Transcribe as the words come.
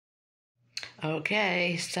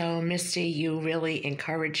Okay, so Misty, you really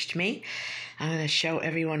encouraged me. I'm going to show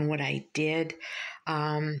everyone what I did.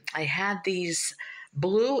 I had these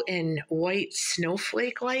blue and white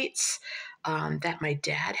snowflake lights that my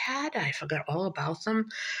dad had. I forgot all about them.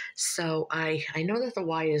 So I know that the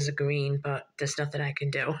wires are green, but there's nothing I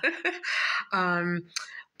can do. um,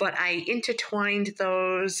 but I intertwined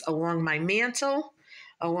those along my mantle,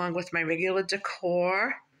 along with my regular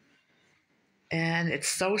decor, and it's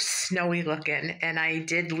so snowy looking. And I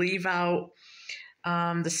did leave out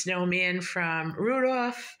the snowman from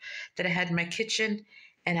Rudolph that I had in my kitchen,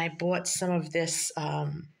 and I bought some of this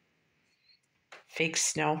fake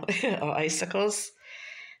snow or icicles,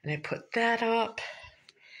 and I put that up.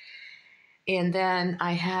 And then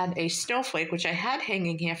I had a snowflake, which I had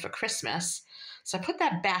hanging here for Christmas. So I put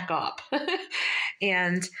that back up.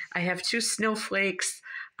 And I have two snowflakes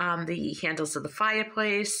on the handles of the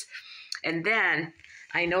fireplace. And then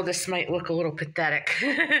I know this might look a little pathetic.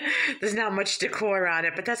 There's not much decor on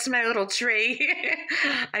it, but that's my little tree.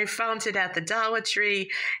 I found it at the Dollar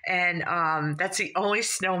Tree, and that's the only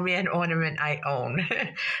snowman ornament I own.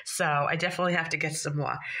 So I definitely have to get some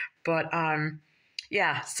more. But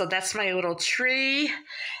yeah, so that's my little tree.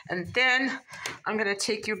 And then I'm going to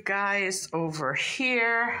take you guys over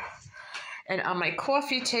here. And on my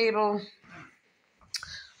coffee table,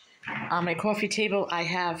 I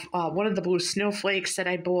have one of the blue snowflakes that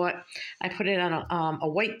I bought. I put it on a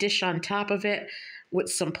white dish on top of it with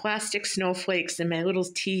some plastic snowflakes and my little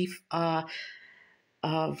tea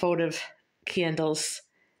votive candles,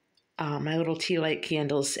 my little tea light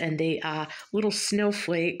candles. And they are little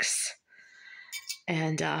snowflakes.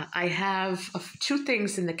 And I have two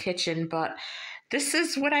things in the kitchen, but this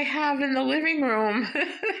is what I have in the living room.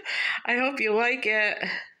 I hope you like it.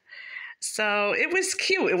 So it was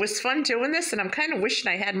cute. It was fun doing this, and I'm kind of wishing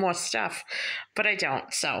I had more stuff, but I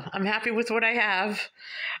don't. So I'm happy with what I have.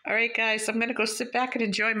 All right, guys, I'm going to go sit back and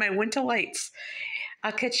enjoy my winter lights.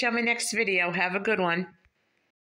 I'll catch you on my next video. Have a good one.